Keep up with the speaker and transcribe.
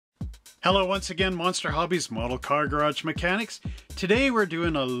Hello once again, Monster Hobbies Model Car Garage Mechanics. Today we're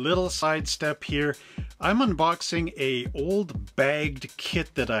doing a little sidestep here. I'm unboxing a old bagged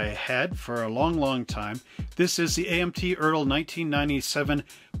kit that I had for a long time. This is the AMT ERTL 1997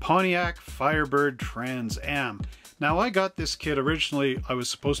 Pontiac Firebird Trans Am. Now I got this kit originally, I was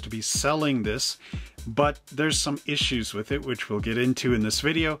supposed to be selling this, but there's some issues with it which we'll get into in this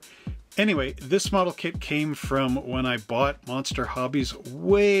video. Anyway, this model kit came from when I bought Monster Hobbies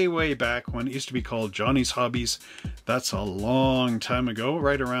way back when it used to be called Johnny's Hobbies. That's a long time ago,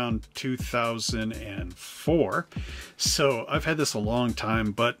 right around 2004. So I've had this a long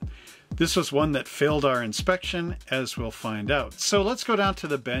time, but this was one that failed our inspection, as we'll find out. So let's go down to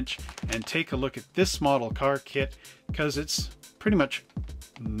the bench and take a look at this model car kit, because it's pretty much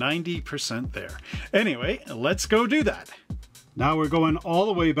 90% there. Anyway, let's go do that. Now we're going all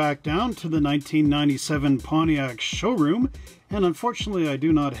the way back down to the 1997 Pontiac showroom, and unfortunately I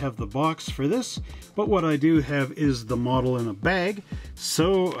do not have the box for this, but what I do have is the model in a bag,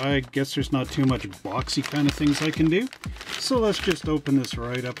 so I guess there's not too much boxy kind of things I can do. So let's just open this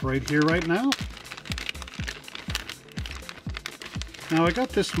right up right here right now. Now I got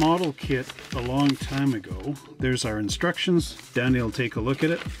this model kit a long time ago. There's our instructions. Danny will take a look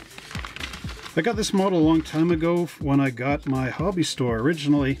at it. I got this model a long time ago when I got my hobby store.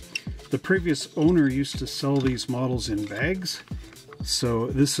 Originally, the previous owner used to sell these models in bags, so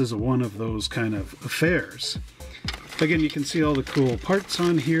this is one of those kind of affairs. Again, you can see all the cool parts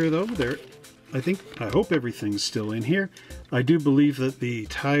on here though. I hope everything's still in here. I do believe that the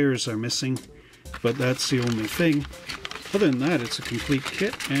tires are missing, but that's the only thing. Other than that, it's a complete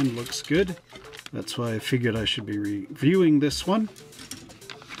kit and looks good. That's why I figured I should be reviewing this one.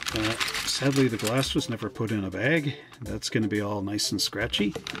 Sadly, the glass was never put in a bag. That's going to be all nice and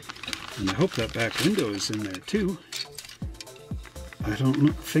scratchy. And I hope that back window is in there too. I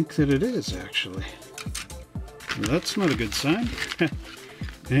don't think that it is, actually. That's not a good sign.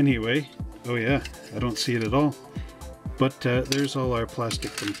 Anyway, oh yeah, I don't see it at all. But there's all our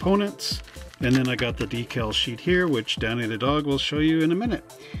plastic components. And then I got the decal sheet here, which Danny the dog will show you in a minute.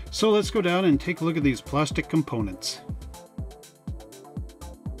 So let's go down and take a look at these plastic components.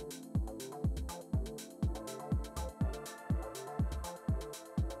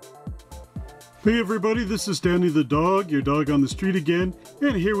 Hey everybody, this is Danny the dog, your dog on the street again,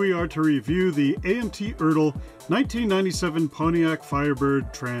 and here we are to review the AMT ERTL 1997 Pontiac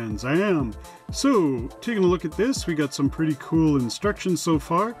Firebird Trans Am. So, taking a look at this, we got some pretty cool instructions so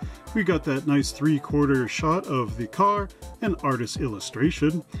far. We got that nice 3/4 shot of the car, an artist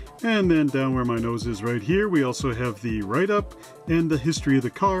illustration, and then down where my nose is right here, we also have the write-up and the history of the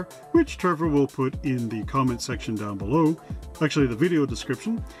car, which Trevor will put in the comment section down below, actually the video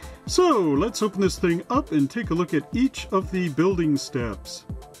description. So let's open this thing up and take a look at each of the building steps.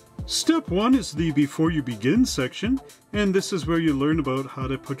 Step 1 is the Before You Begin section, and this is where you learn about how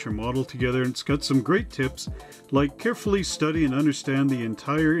to put your model together, and it's got some great tips like carefully study and understand the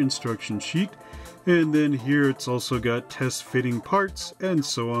entire instruction sheet, and then here it's also got test fitting parts and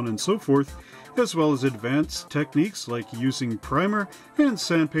so on and so forth, as well as advanced techniques like using primer and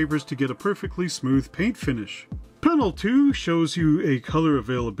sandpapers to get a perfectly smooth paint finish. Panel 2 shows you a color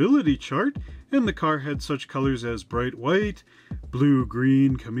availability chart, and the car had such colors as bright white, blue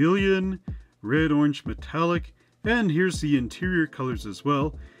green chameleon, red orange metallic, and here's the interior colors as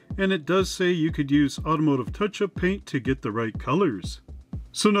well, and it does say you could use automotive touch-up paint to get the right colors.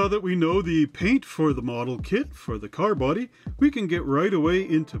 So now that we know the paint for the model kit for the car body, we can get right away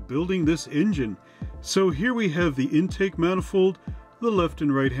into building this engine. So here we have the intake manifold, the left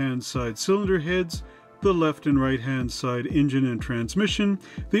and right hand side cylinder heads, the left and right hand side engine and transmission,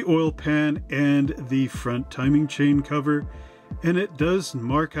 the oil pan, and the front timing chain cover. And it does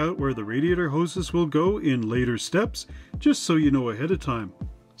mark out where the radiator hoses will go in later steps, just so you know ahead of time.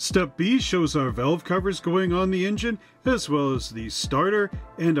 Step B shows our valve covers going on the engine, as well as the starter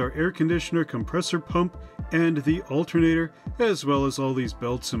and our air conditioner compressor pump and the alternator, as well as all these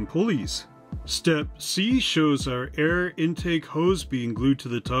belts and pulleys. Step C shows our air intake hose being glued to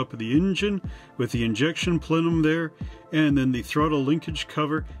the top of the engine with the injection plenum there, and then the throttle linkage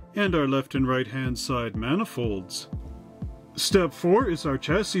cover and our left and right hand side manifolds. Step 4 is our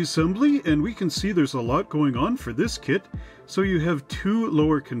chassis assembly, and we can see there's a lot going on for this kit. So you have 2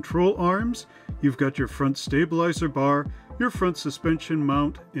 lower control arms, you've got your front stabilizer bar, your front suspension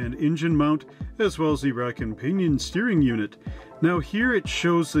mount and engine mount, as well as the rack and pinion steering unit. Now here it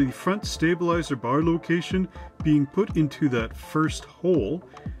shows the front stabilizer bar location being put into that first hole.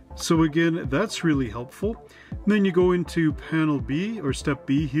 So again, that's really helpful. And then you go into panel B, or step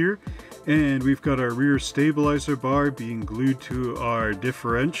B here, and we've got our rear stabilizer bar being glued to our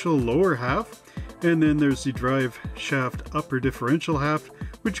differential lower half. And then there's the drive shaft upper differential half,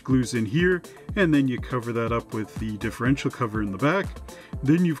 which glues in here, and then you cover that up with the differential cover in the back.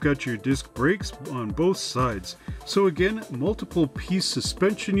 Then you've got your disc brakes on both sides. So again, multiple piece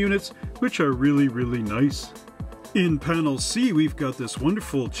suspension units, which are really, really nice. In panel C, we've got this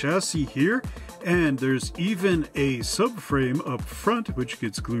wonderful chassis here, and there's even a subframe up front which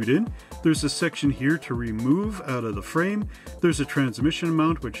gets glued in. There's a section here to remove out of the frame. There's a transmission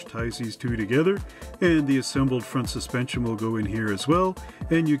mount which ties these two together, and the assembled front suspension will go in here as well.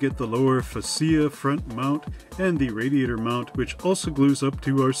 And you get the lower fascia front mount and the radiator mount, which also glues up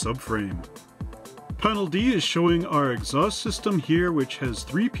to our subframe. Panel D is showing our exhaust system here, which has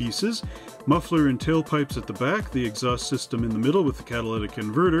three pieces: muffler and tailpipes at the back, the exhaust system in the middle with the catalytic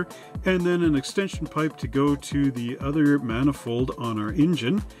converter, and then an extension pipe to go to the other manifold on our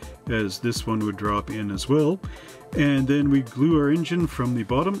engine, as this one would drop in as well. And then we glue our engine from the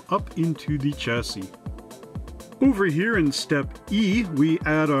bottom up into the chassis. Over here in step E, we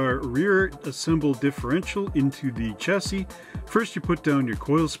add our rear assembled differential into the chassis. First you put down your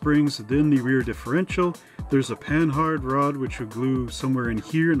coil springs, then the rear differential. There's a panhard rod which will glue somewhere in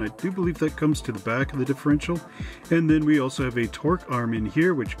here, and I do believe that comes to the back of the differential. And then we also have a torque arm in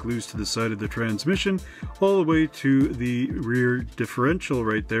here which glues to the side of the transmission all the way to the rear differential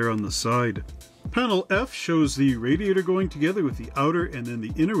right there on the side. Panel F shows the radiator going together with the outer and then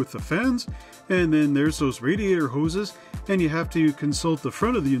the inner with the fans, and then there's those radiator hoses, and you have to consult the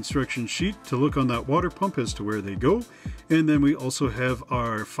front of the instruction sheet to look on that water pump as to where they go. And then we also have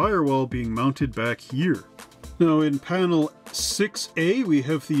our firewall being mounted back here. Now in panel 6A we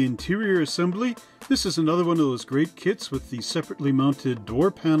have the interior assembly. This is another one of those great kits with the separately mounted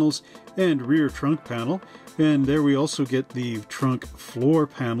door panels and rear trunk panel, and there we also get the trunk floor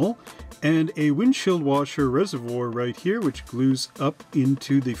panel and a windshield washer reservoir right here which glues up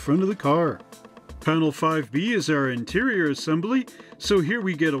into the front of the car. Panel 5B is our interior assembly. So here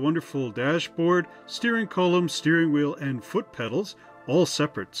we get a wonderful dashboard, steering column, steering wheel, and foot pedals, all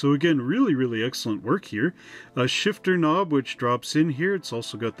separate. So again, really, really excellent work here. A shifter knob which drops in here. It's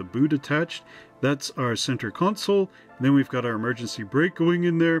also got the boot attached. That's our center console. And then we've got our emergency brake going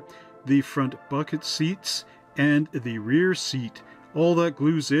in there, the front bucket seats, and the rear seat. All that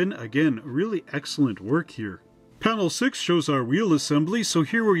glues in. Again, really excellent work here. Panel 6 shows our wheel assembly. So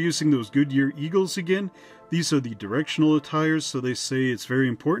here we're using those Goodyear Eagles again. These are the directional tires, so they say it's very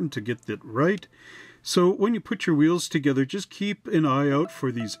important to get that right. So when you put your wheels together, just keep an eye out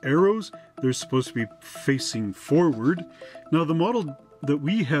for these arrows. They're supposed to be facing forward. Now the model that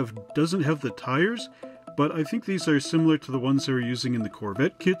we have doesn't have the tires, but I think these are similar to the ones they were using in the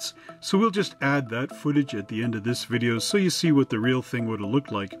Corvette kits, so we'll just add that footage at the end of this video so you see what the real thing would have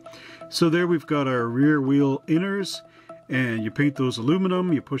looked like. So there we've got our rear wheel inners, and you paint those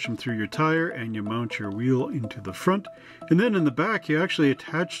aluminum, you push them through your tire, and you mount your wheel into the front. And then in the back you actually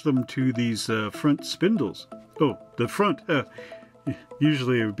attach them to these front spindles. Oh, the front,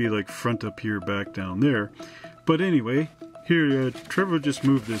 usually it would be like front up here, back down there. But anyway, here, Trevor just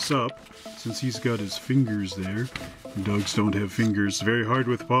moved this up, since he's got his fingers there. Dogs don't have fingers. Very hard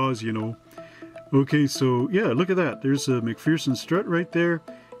with paws, you know. Okay, so yeah, look at that. There's a McPherson strut right there,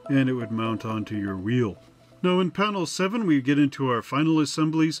 and it would mount onto your wheel. Now in panel 7, we get into our final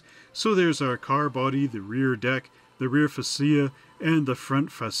assemblies. So there's our car body, the rear deck, the rear fascia, and the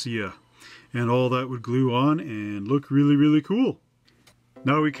front fascia. And all that would glue on and look really, really cool.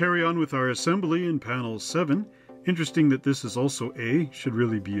 Now we carry on with our assembly in panel 7. Interesting that this is also A, should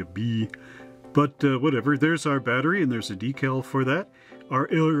really be a B, but whatever. There's our battery, and there's a decal for that. Our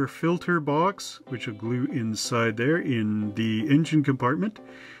air filter box, which will glue inside there in the engine compartment.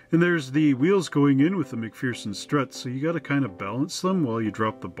 And there's the wheels going in with the McPherson struts, so you got to kind of balance them while you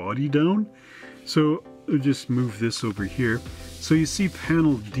drop the body down. So I'll just move this over here. So you see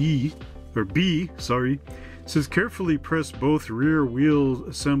panel B, sorry, it says carefully press both rear wheel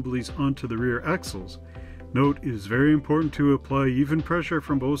assemblies onto the rear axles. Note, it is very important to apply even pressure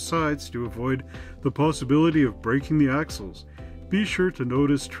from both sides to avoid the possibility of breaking the axles. Be sure to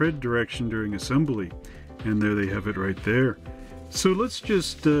notice tread direction during assembly. And there they have it right there. So let's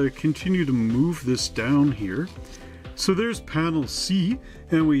just continue to move this down here. So there's panel C,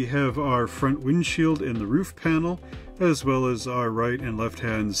 and we have our front windshield and the roof panel, as well as our right and left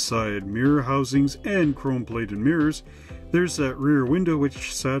hand side mirror housings and chrome plated mirrors. There's that rear window,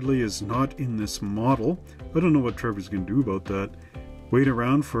 which sadly is not in this model. I don't know what Trevor's going to do about that. Wait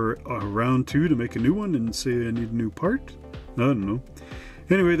around for round 2 to make a new one and say I need a new part? I don't know.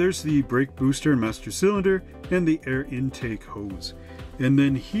 Anyway, there's the brake booster and master cylinder and the air intake hose. And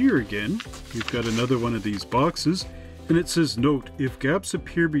then here again, you've got another one of these boxes, and it says, note, if gaps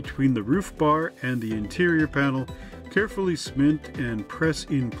appear between the roof bar and the interior panel, carefully cement and press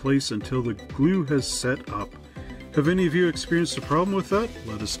in place until the glue has set up. Have any of you experienced a problem with that?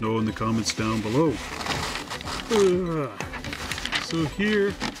 Let us know in the comments down below. So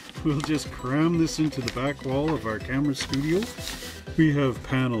here, we'll just cram this into the back wall of our camera studio. We have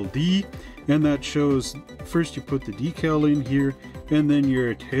panel D, and that shows, first you put the decal in here, and then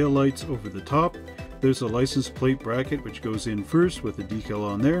your tail lights over the top. There's a license plate bracket which goes in first with the decal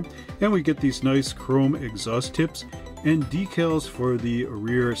on there, and we get these nice chrome exhaust tips and decals for the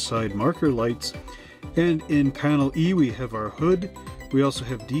rear side marker lights. And in panel E we have our hood. We also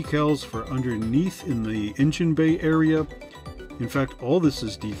have decals for underneath in the engine bay area. In fact, all this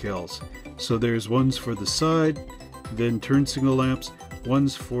is decals. So there's ones for the side, then turn signal lamps,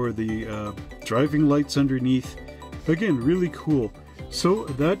 ones for the driving lights underneath. Again, really cool. So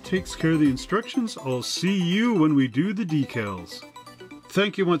that takes care of the instructions. I'll see you when we do the decals.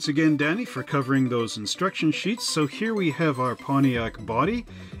 Thank you once again, Danny, for covering those instruction sheets. So here we have our Pontiac body,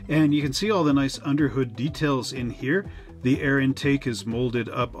 and you can see all the nice underhood details in here. The air intake is molded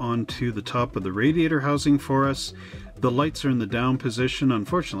up onto the top of the radiator housing for us. The lights are in the down position.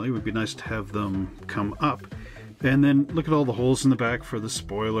 Unfortunately, it would be nice to have them come up. And then look at all the holes in the back for the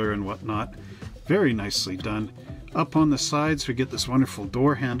spoiler and whatnot. Very nicely done. Up on the sides we get this wonderful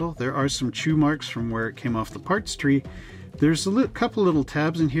door handle. There are some chew marks from where it came off the parts tree. There's a couple little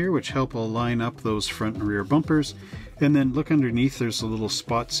tabs in here which help align up those front and rear bumpers. And then look underneath, there's the little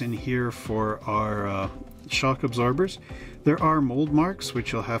spots in here for our shock absorbers. There are mold marks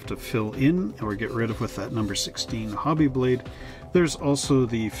which you'll have to fill in or get rid of with that number 16 hobby blade. There's also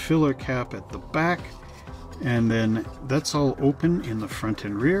the filler cap at the back. And then that's all open in the front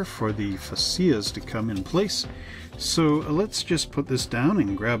and rear for the fascias to come in place. So let's just put this down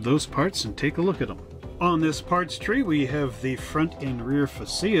and grab those parts and take a look at them. On this parts tree we have the front and rear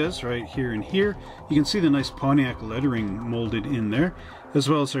fascias right here and here. You can see the nice Pontiac lettering molded in there, as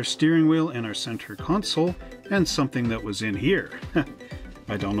well as our steering wheel and our center console, and something that was in here.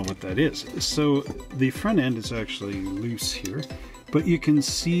 I don't know what that is. So the front end is actually loose here. But you can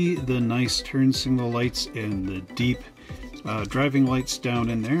see the nice turn signal lights and the deep driving lights down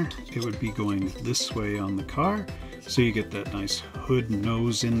in there. It would be going this way on the car, so you get that nice hood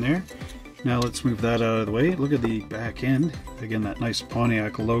nose in there. Now let's move that out of the way. Look at the back end. Again, that nice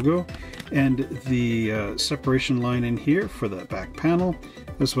Pontiac logo, and the separation line in here for that back panel,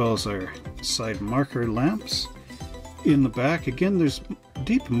 as well as our side marker lamps. In the back, again, there's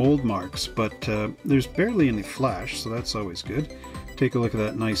deep mold marks, but there's barely any flash, so that's always good. Take a look at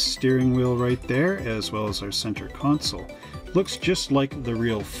that nice steering wheel right there, as well as our center console. Looks just like the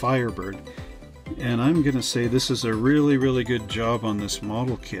real Firebird. And I'm going to say this is a really, really good job on this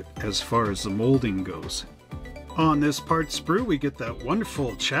model kit as far as the molding goes. On this part sprue, we get that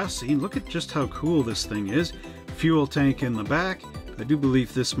wonderful chassis. Look at just how cool this thing is. Fuel tank in the back. I do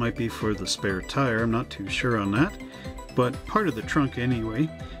believe this might be for the spare tire. I'm not too sure on that, but part of the trunk anyway.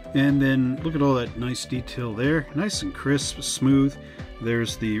 And then look at all that nice detail there. Nice and crisp, smooth.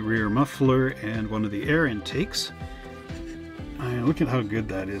 There's the rear muffler and one of the air intakes. Look at how good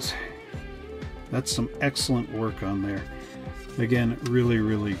that is. That's some excellent work on there. Again, really,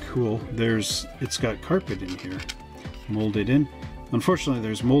 really cool. It's got carpet in here, molded in. Unfortunately,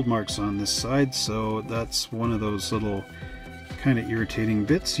 there's mold marks on this side, so that's one of those little kind of irritating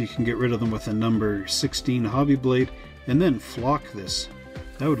bits. You can get rid of them with a number 16 hobby blade and then flock this.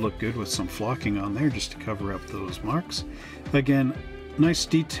 That would look good with some flocking on there just to cover up those marks. Again, nice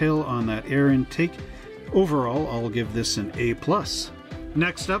detail on that air intake. Overall, I'll give this an A+.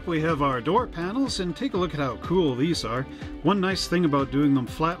 Next up we have our door panels, and take a look at how cool these are. One nice thing about doing them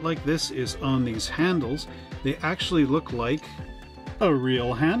flat like this is on these handles, they actually look like a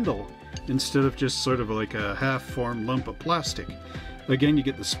real handle instead of just sort of like a half-formed lump of plastic. Again, you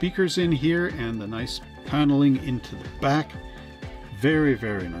get the speakers in here and the nice paneling into the back. Very,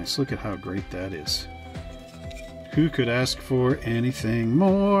 very nice. Look at how great that is. Who could ask for anything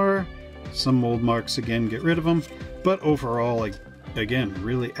more? Some mold marks, again, get rid of them, but overall, again,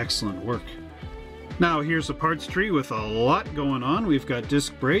 really excellent work. Now here's a parts tree with a lot going on. We've got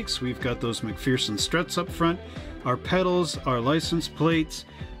disc brakes, we've got those McPherson struts up front, our pedals, our license plates,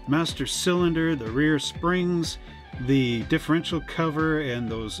 master cylinder, the rear springs, the differential cover and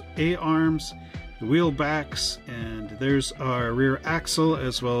those A-arms, the wheel backs, and there's our rear axle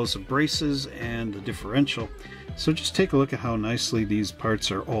as well as the braces and the differential. So just take a look at how nicely these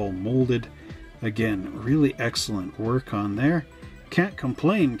parts are all molded. Again, really excellent work on there. Can't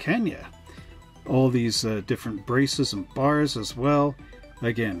complain, can ya? All these different braces and bars as well.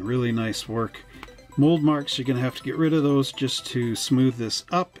 Again, really nice work. Mold marks, you're going to have to get rid of those just to smooth this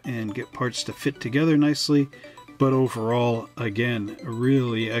up and get parts to fit together nicely. But overall, again,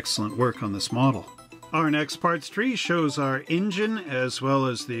 really excellent work on this model. Our next parts tree shows our engine as well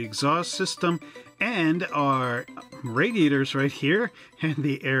as the exhaust system and our radiators right here and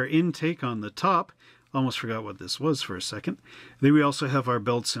the air intake on the top. Almost forgot what this was for a second. Then we also have our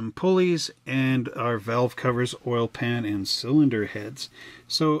belts and pulleys and our valve covers, oil pan, and cylinder heads.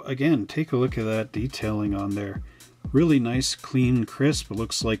 So again, take a look at that detailing on there. Really nice, clean, crisp. It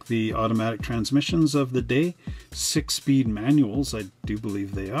looks like the automatic transmissions of the day. 6-speed manuals, I do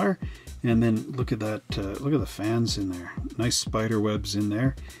believe they are. And then look at that, look at the fans in there. Nice spider webs in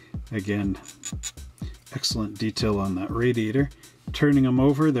there. Again, excellent detail on that radiator. Turning them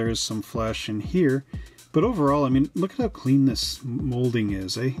over, there is some flash in here. But overall, I mean, look at how clean this molding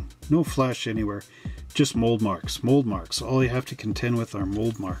is, eh? No flash anywhere. Just mold marks, mold marks. All you have to contend with are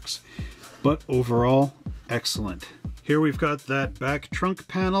mold marks. But overall, excellent. Here we've got that back trunk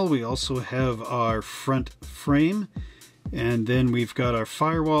panel. We also have our front frame. And then we've got our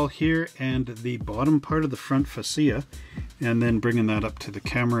firewall here and the bottom part of the front fascia. And then bringing that up to the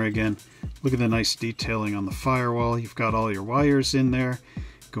camera again. Look at the nice detailing on the firewall. You've got all your wires in there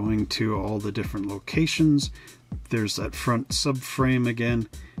going to all the different locations. There's that front subframe again.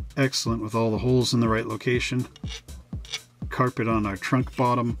 Excellent with all the holes in the right location. Carpet on our trunk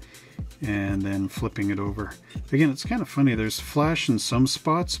bottom. And then flipping it over. Again, it's kind of funny. There's flash in some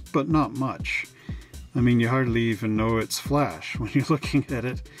spots, but not much. I mean, you hardly even know it's flash when you're looking at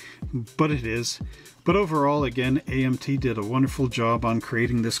it, but it is. But overall, again, AMT did a wonderful job on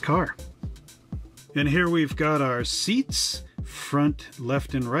creating this car. And here we've got our seats, front,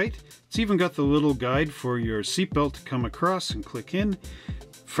 left, and right. It's even got the little guide for your seatbelt to come across and click in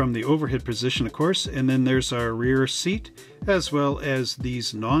from the overhead position, of course. And then there's our rear seat, as well as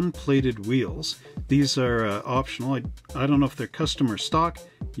these non-plated wheels. These are optional. I don't know if they're custom or stock.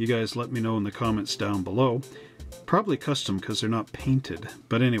 You guys let me know in the comments down below. Probably custom because they're not painted.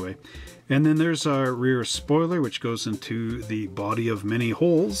 But anyway. And then there's our rear spoiler, which goes into the body of many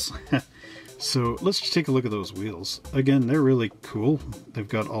holes. So let's just take a look at those wheels. Again, they're really cool. They've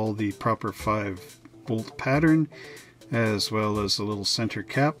got all the proper 5-bolt pattern, as well as a little center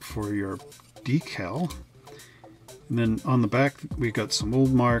cap for your decal. And then on the back, we've got some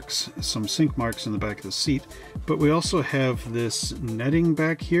mold marks, some sink marks in the back of the seat. But we also have this netting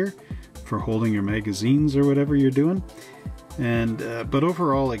back here for holding your magazines or whatever you're doing. And but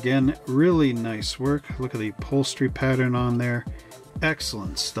overall, again, really nice work. Look at the upholstery pattern on there.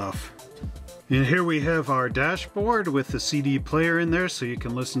 Excellent stuff. And here we have our dashboard with the CD player in there, so you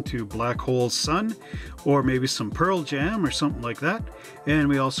can listen to Black Hole Sun or maybe some Pearl Jam or something like that. And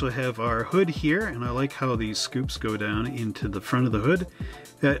we also have our hood here, and I like how these scoops go down into the front of the hood,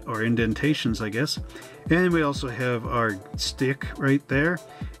 or indentations, I guess. And we also have our stick right there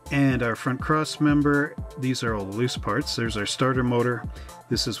and our front cross member. These are all the loose parts. There's our starter motor.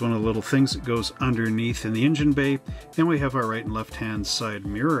 This is one of the little things that goes underneath in the engine bay. And we have our right and left hand side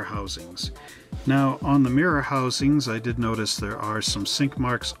mirror housings. Now on the mirror housings, I did notice there are some sink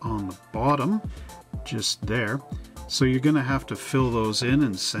marks on the bottom, just there. So you're going to have to fill those in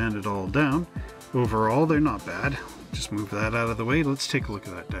and sand it all down. Overall, they're not bad. Just move that out of the way. Let's take a look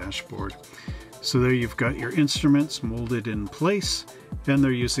at that dashboard. So there you've got your instruments molded in place, and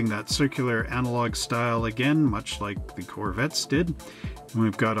they're using that circular analog style again, much like the Corvettes did. And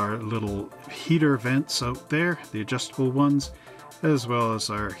we've got our little heater vents out there, the adjustable ones, as well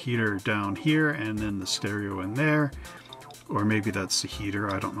as our heater down here, and then the stereo in there. Or maybe that's the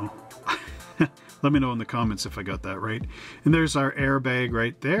heater, I don't know. Let me know in the comments if I got that right. And there's our airbag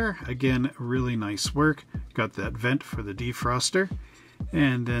right there. Again, really nice work. Got that vent for the defroster.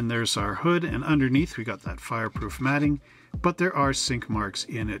 And then there's our hood, and underneath we got that fireproof matting. But there are sink marks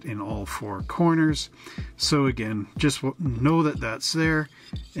in it in all 4 corners. So again, just know that that's there,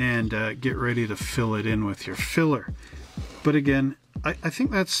 and get ready to fill it in with your filler. But again, I think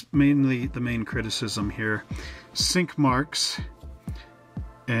that's mainly the main criticism here. Sink marks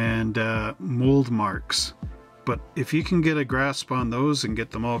and mold marks. But if you can get a grasp on those and get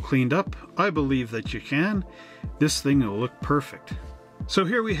them all cleaned up, I believe that you can. This thing will look perfect. So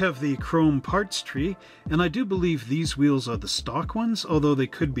here we have the chrome parts tree, and I do believe these wheels are the stock ones, although they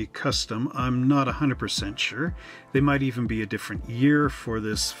could be custom. I'm not 100% sure. They might even be a different year for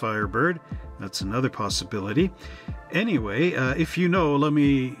this Firebird. That's another possibility. Anyway, if you know, let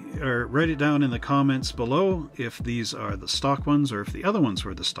me write it down in the comments below if these are the stock ones or if the other ones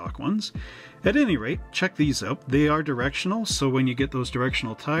were the stock ones. At any rate, check these out. They are directional, so when you get those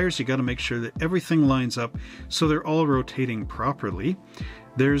directional tires, you got to make sure that everything lines up so they're all rotating properly.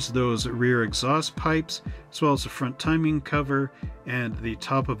 There's those rear exhaust pipes, as well as the front timing cover, and the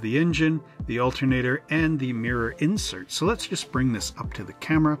top of the engine, the alternator, and the mirror insert. So let's just bring this up to the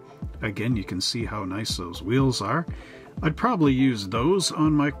camera. Again, you can see how nice those wheels are. I'd probably use those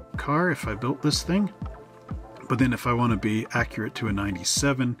on my car if I built this thing. But then if I want to be accurate to a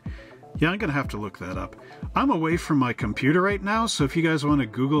 97, yeah, I'm going to have to look that up. I'm away from my computer right now, so if you guys want to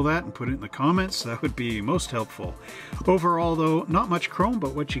Google that and put it in the comments, that would be most helpful. Overall, though, not much chrome,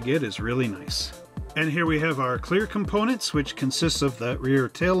 but what you get is really nice. And here we have our clear components, which consists of that rear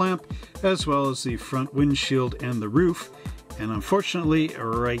tail lamp, as well as the front windshield and the roof. And unfortunately,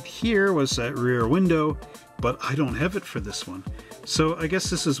 right here was that rear window, but I don't have it for this one. So I guess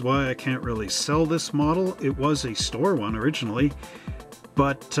this is why I can't really sell this model. It was a store one originally.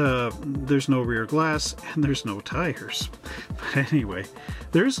 But there's no rear glass and there's no tires. But anyway,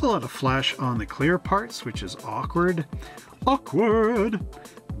 there's a lot of flash on the clear parts, which is awkward. Awkward!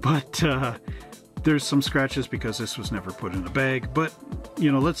 But there's some scratches because this was never put in a bag. But,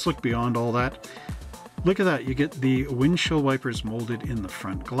 you know, let's look beyond all that. Look at that, you get the windshield wipers molded in the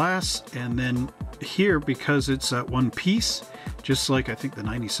front glass. And then here, because it's at one piece, just like I think the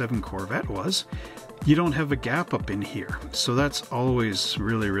 97 Corvette was, you don't have a gap up in here, so that's always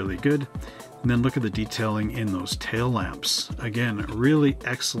really, really good. And then look at the detailing in those tail lamps. Again, really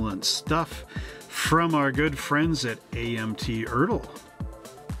excellent stuff from our good friends at AMT ERTL.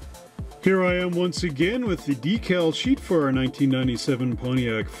 Here I am once again with the decal sheet for our 1997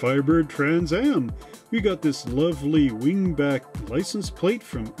 Pontiac Firebird Trans Am. We got this lovely wingback license plate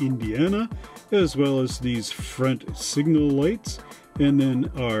from Indiana, as well as these front signal lights. And then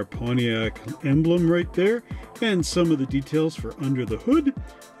our Pontiac emblem right there, and some of the details for under the hood,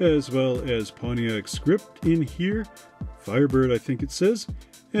 as well as Pontiac script in here, Firebird I think it says,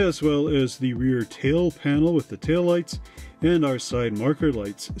 as well as the rear tail panel with the tail lights and our side marker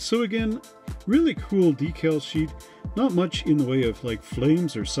lights. So again, really cool decal sheet, not much in the way of like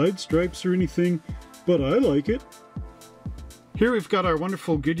flames or side stripes or anything, but I like it. Here we've got our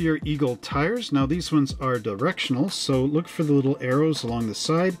wonderful Goodyear Eagle tires. Now these ones are directional, so look for the little arrows along the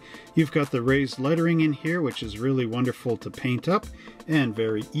side. You've got the raised lettering in here, which is really wonderful to paint up and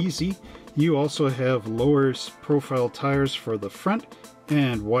very easy. You also have lower profile tires for the front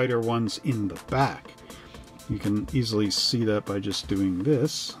and wider ones in the back. You can easily see that by just doing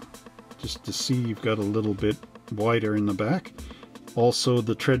this, just to see you've got a little bit wider in the back. Also,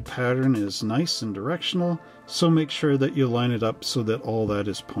 the tread pattern is nice and directional, so make sure that you line it up so that all that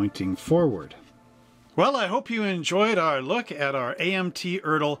is pointing forward. Well, I hope you enjoyed our look at our AMT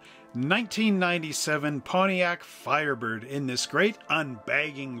ERTL 1997 Pontiac Firebird in this great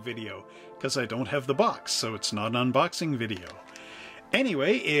unbagging video, because I don't have the box, so it's not an unboxing video.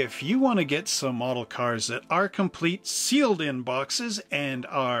 Anyway, if you want to get some model cars that are complete, sealed in boxes, and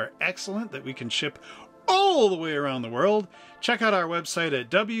are excellent that we can ship all the way around the world, check out our website at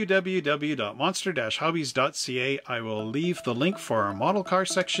www.monster-hobbies.ca. I will leave the link for our model car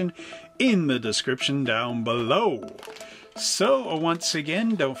section in the description down below. So once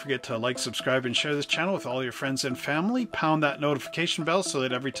again, don't forget to like, subscribe, and share this channel with all your friends and family. Pound that notification bell so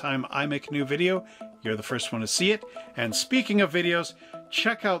that every time I make a new video, you're the first one to see it. And speaking of videos,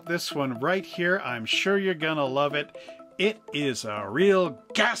 check out this one right here. I'm sure you're gonna love it. It is a real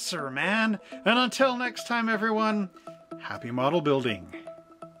gasser, man. And until next time, everyone, happy model building.